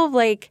miracle of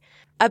like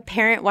a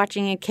parent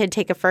watching a kid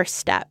take a first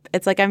step.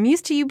 It's like, I'm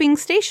used to you being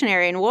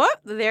stationary, and whoop,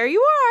 there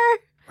you are.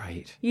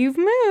 Right. You've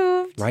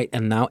moved. Right.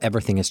 And now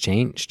everything has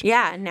changed.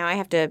 Yeah. Now I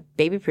have to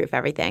baby-proof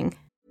everything.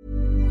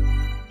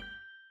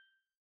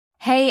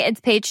 Hey, it's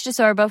Paige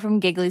DeSorbo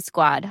from Giggly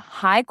Squad.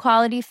 High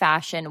quality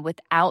fashion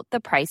without the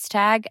price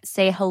tag.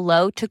 Say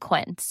hello to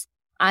Quince.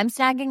 I'm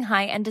snagging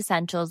high-end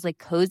essentials like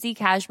cozy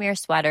cashmere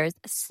sweaters,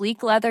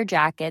 sleek leather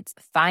jackets,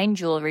 fine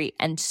jewelry,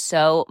 and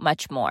so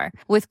much more.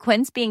 With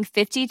Quince being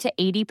 50 to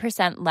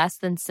 80% less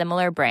than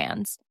similar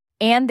brands.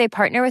 And they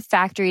partner with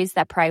factories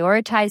that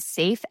prioritize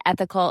safe,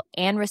 ethical,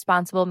 and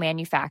responsible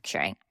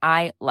manufacturing.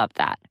 I love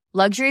that.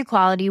 Luxury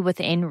quality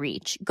within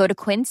reach. Go to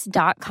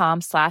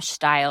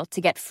quince.com/style to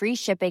get free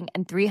shipping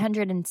and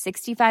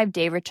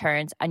 365-day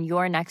returns on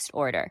your next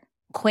order.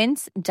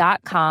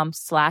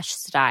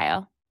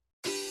 Quince.com/style.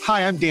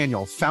 Hi, I'm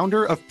Daniel,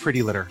 founder of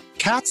Pretty Litter.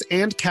 Cats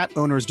and cat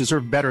owners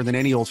deserve better than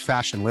any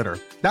old-fashioned litter.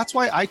 That's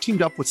why I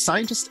teamed up with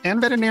scientists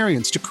and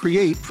veterinarians to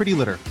create Pretty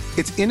Litter.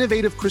 Its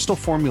innovative crystal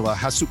formula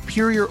has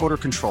superior odor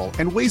control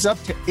and weighs up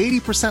to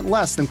 80%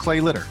 less than clay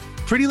litter.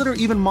 Pretty Litter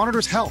even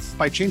monitors health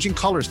by changing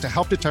colors to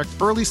help detect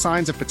early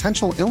signs of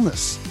potential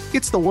illness.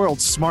 It's the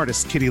world's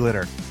smartest kitty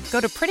litter. Go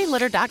to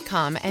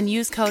prettylitter.com and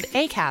use code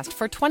ACAST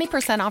for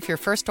 20% off your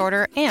first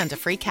order and a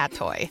free cat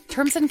toy.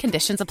 Terms and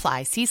conditions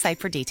apply. See site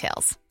for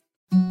details.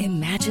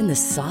 Imagine the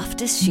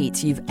softest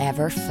sheets you've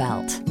ever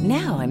felt.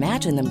 Now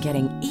imagine them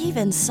getting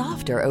even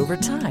softer over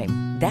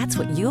time. That's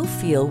what you'll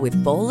feel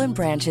with Boll &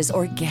 Branch's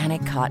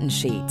organic cotton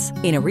sheets.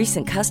 In a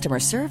recent customer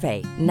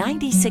survey,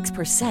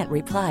 96%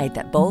 replied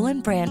that Boll &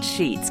 Branch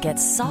sheets get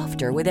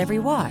softer with every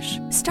wash.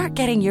 Start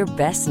getting your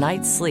best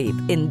night's sleep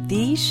in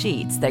these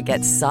sheets that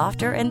get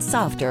softer and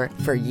softer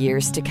for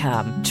years to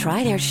come.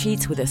 Try their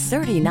sheets with a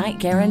 30-night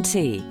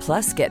guarantee.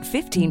 Plus, get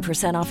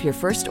 15% off your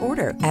first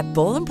order at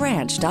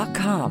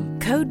bollandbranch.com.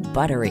 Code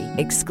BUTTERY.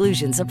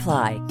 Exclusions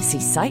apply. See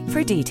site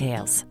for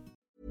details.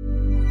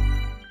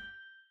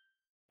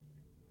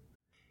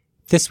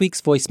 This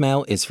week's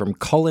voicemail is from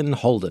Colin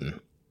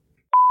Holden.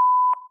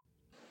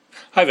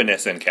 Hi,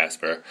 Vanessa and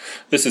Casper.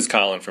 This is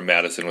Colin from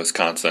Madison,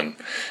 Wisconsin.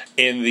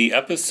 In the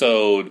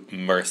episode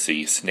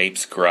Mercy,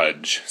 Snape's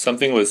Grudge,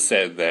 something was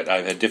said that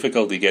I've had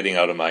difficulty getting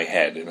out of my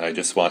head, and I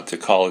just want to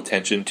call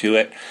attention to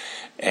it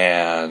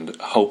and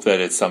hope that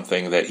it's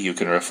something that you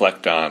can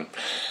reflect on.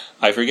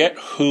 I forget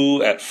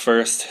who at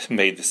first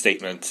made the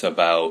statement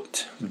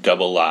about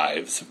double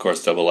lives. Of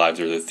course, double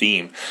lives are the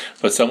theme.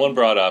 But someone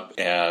brought up,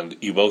 and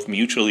you both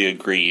mutually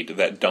agreed,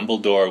 that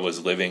Dumbledore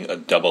was living a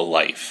double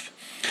life.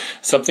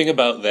 Something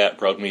about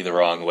that rubbed me the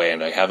wrong way,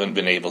 and I haven't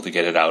been able to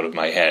get it out of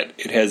my head.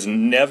 It has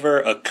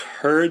never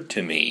occurred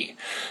to me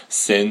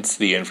since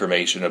the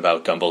information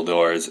about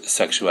Dumbledore's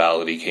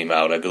sexuality came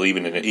out, I believe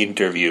in an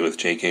interview with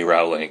J.K.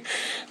 Rowling,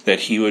 that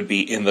he would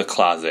be in the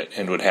closet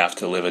and would have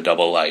to live a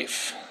double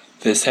life.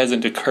 This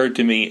hasn't occurred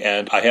to me,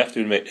 and I have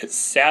to admit it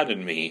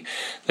saddened me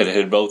that it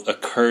had both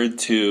occurred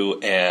to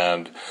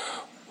and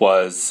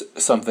was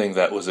something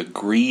that was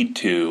agreed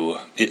to,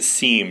 it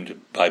seemed,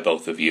 by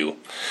both of you.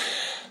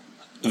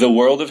 The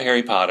world of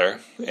Harry Potter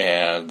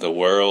and the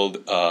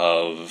world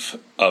of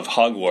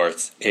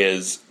Hogwarts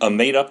is a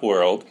made-up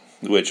world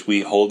which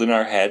we hold in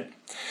our head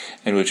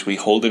in which we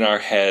hold in our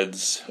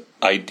heads,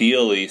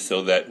 ideally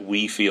so that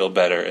we feel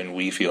better and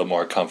we feel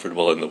more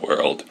comfortable in the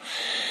world.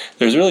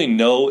 There's really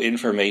no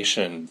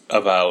information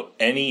about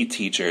any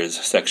teacher's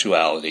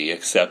sexuality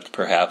except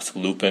perhaps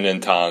Lupin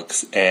and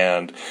Tonks,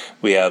 and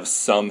we have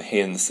some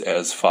hints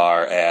as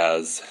far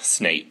as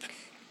Snape.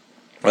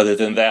 Other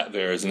than that,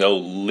 there is no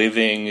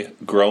living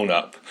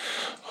grown-up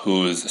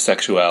whose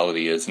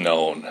sexuality is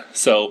known.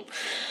 So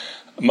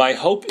my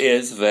hope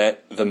is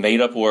that the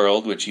made-up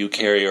world which you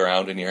carry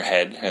around in your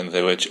head and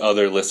which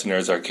other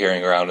listeners are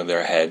carrying around in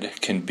their head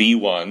can be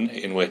one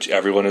in which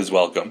everyone is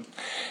welcome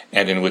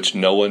and in which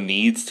no one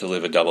needs to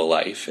live a double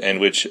life and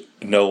which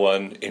no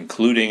one,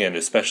 including and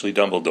especially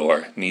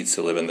Dumbledore, needs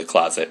to live in the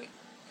closet.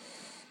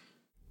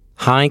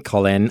 Hi,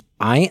 Colin.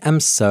 I am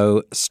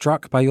so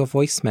struck by your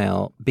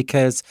voicemail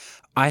because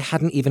I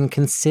hadn't even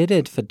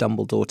considered for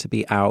Dumbledore to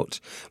be out.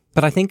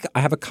 But I think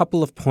I have a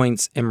couple of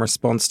points in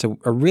response to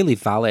a really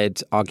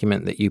valid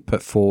argument that you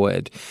put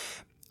forward.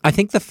 I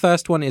think the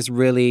first one is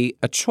really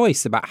a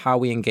choice about how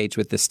we engage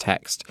with this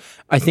text.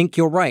 I think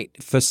you're right.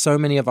 For so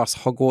many of us,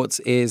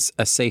 Hogwarts is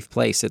a safe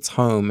place. It's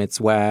home.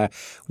 It's where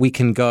we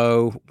can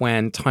go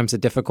when times are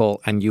difficult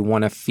and you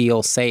want to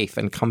feel safe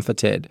and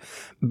comforted.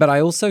 But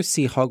I also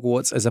see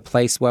Hogwarts as a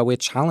place where we're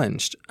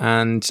challenged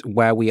and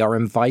where we are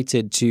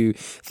invited to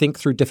think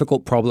through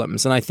difficult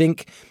problems. And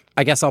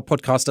I guess our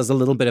podcast does a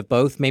little bit of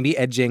both, maybe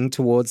edging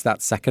towards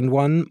that second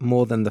one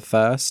more than the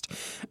first.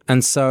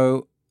 And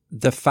so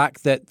the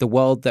fact that the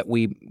world that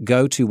we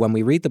go to when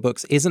we read the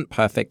books isn't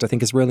perfect, I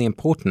think is really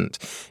important.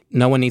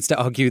 No one needs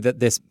to argue that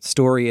this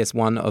story is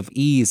one of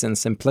ease and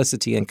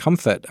simplicity and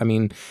comfort. I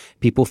mean,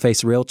 people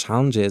face real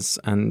challenges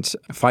and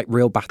fight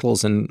real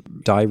battles and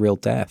die real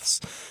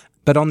deaths.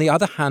 But on the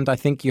other hand, I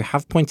think you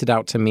have pointed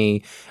out to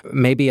me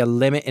maybe a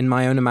limit in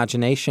my own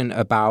imagination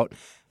about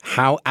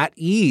how at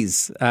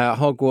ease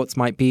Hogwarts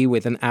might be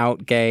with an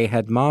out gay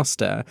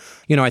headmaster.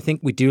 You know, I think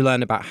we do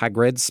learn about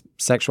Hagrid's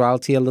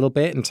sexuality a little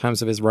bit in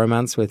terms of his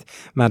romance with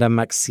Madame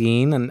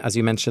Maxine and, as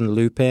you mentioned,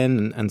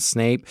 Lupin and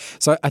Snape.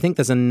 So I think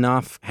there's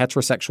enough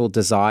heterosexual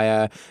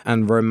desire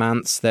and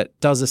romance that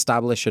does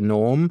establish a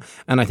norm.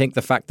 And I think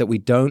the fact that we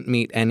don't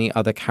meet any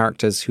other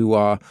characters who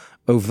are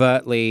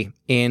overtly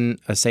in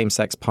a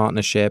same-sex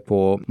partnership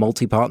or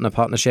multi-partner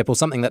partnership or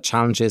something that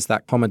challenges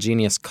that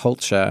homogeneous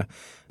culture,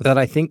 that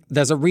I think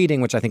there's a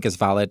reading which I think is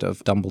valid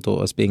of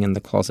Dumbledore as being in the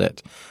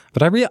closet.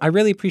 But I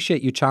really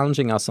appreciate you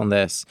challenging us on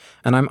this,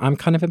 and I'm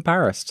kind of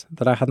embarrassed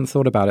that I hadn't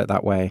thought about it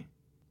that way.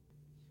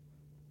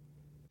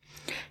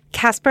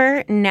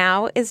 Casper,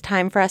 now is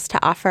time for us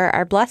to offer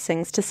our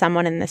blessings to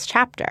someone in this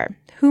chapter.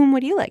 Whom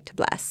would you like to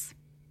bless?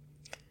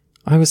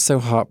 I was so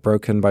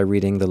heartbroken by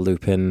reading the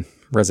Lupin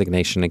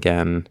resignation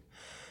again.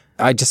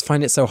 I just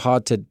find it so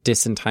hard to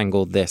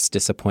disentangle this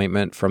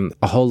disappointment from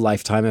a whole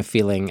lifetime of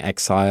feeling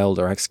exiled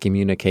or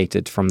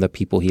excommunicated from the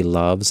people he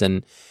loves.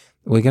 And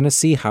we're going to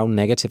see how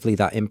negatively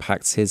that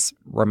impacts his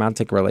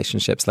romantic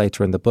relationships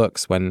later in the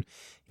books when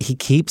he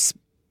keeps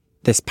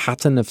this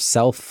pattern of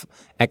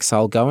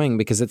self-exile going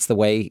because it's the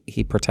way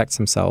he protects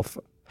himself.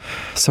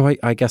 So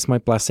I guess my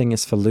blessing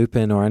is for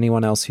Lupin or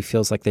anyone else who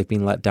feels like they've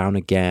been let down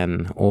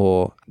again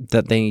or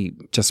that they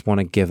just want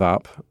to give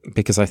up,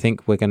 because I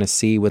think we're going to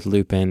see with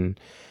Lupin,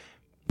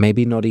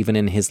 maybe not even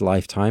in his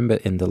lifetime, but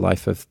in the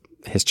life of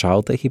his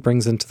child that he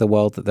brings into the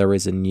world, that there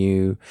is a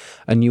new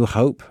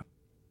hope.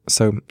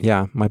 So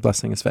yeah, my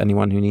blessing is for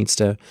anyone who needs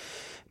to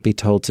be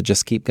told to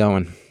just keep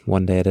going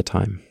one day at a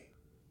time.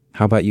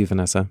 How about you,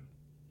 Vanessa?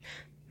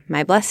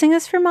 My blessing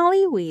is for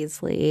Molly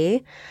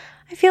Weasley.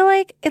 I feel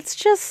like it's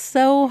just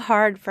so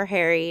hard for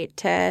Harry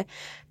to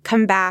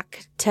come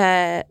back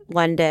to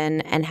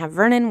London and have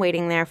Vernon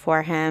waiting there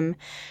for him.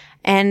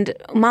 And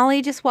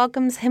Molly just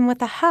welcomes him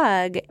with a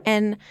hug.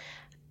 And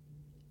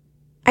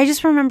I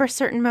just remember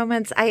certain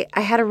moments. I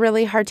had a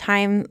really hard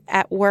time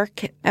at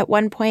work at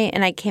one point,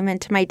 and I came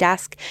into my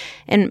desk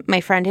and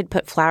my friend had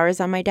put flowers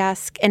on my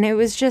desk. And it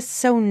was just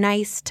so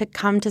nice to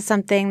come to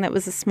something that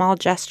was a small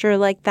gesture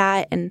like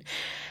that. And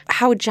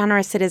how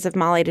generous it is of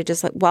Molly to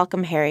just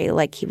welcome Harry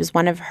like he was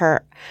one of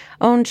her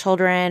own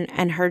children,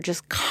 and her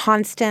just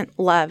constant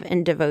love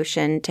and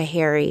devotion to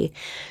Harry.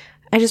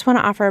 I just want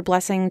to offer a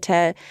blessing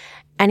to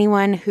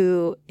anyone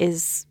who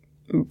is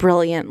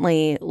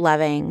brilliantly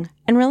loving,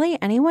 and really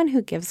anyone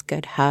who gives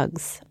good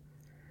hugs.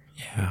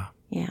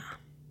 Yeah.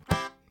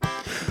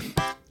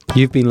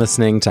 You've been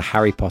listening to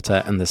Harry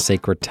Potter and the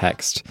Sacred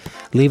Text.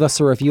 Leave us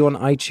a review on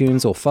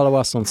iTunes or follow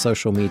us on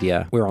social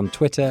media. We're on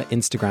Twitter,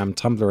 Instagram,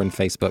 Tumblr, and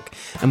Facebook,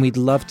 and we'd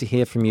love to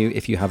hear from you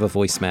if you have a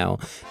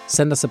voicemail.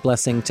 Send us a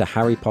blessing to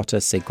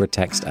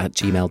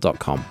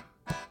harrypottersacredtext@gmail.com.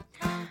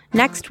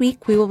 Next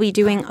week, we will be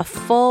doing a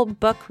full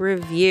book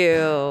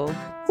review.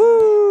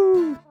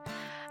 Woo!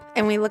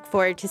 And we look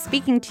forward to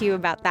speaking to you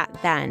about that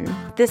then.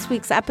 This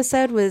week's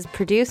episode was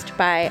produced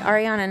by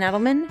Ariana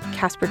Nettleman,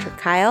 Casper ter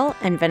Kuile,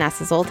 and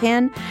Vanessa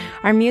Zoltan.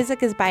 Our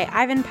music is by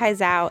Ivan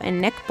Paisau and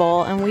Nick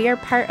Bowl, and we are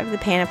part of the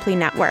Panoply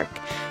Network.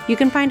 You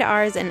can find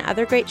ours and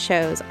other great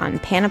shows on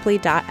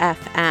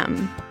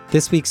panoply.fm.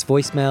 This week's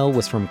voicemail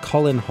was from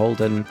Colin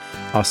Holden.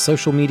 Our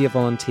social media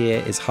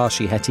volunteer is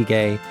Harshi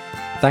Hetige.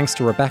 Thanks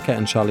to Rebecca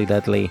and Charlie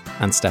Ledley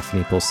and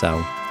Stephanie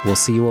Purcell. We'll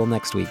see you all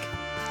next week.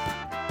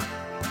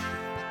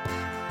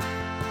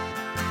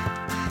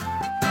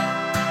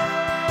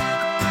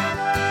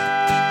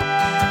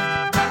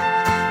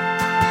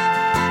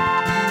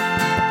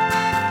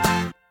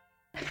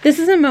 This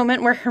is a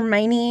moment where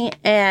Hermione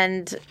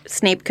and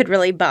Snape could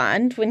really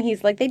bond when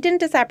he's like, they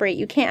didn't disapparate.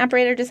 You can't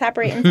apparate or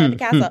disapparate inside the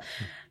castle.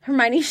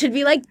 Hermione should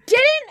be like,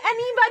 didn't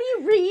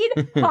anybody read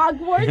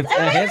Hogwarts It's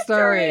a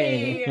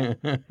history?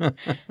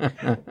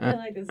 I feel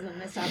like this is a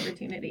missed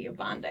opportunity of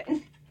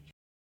bonding.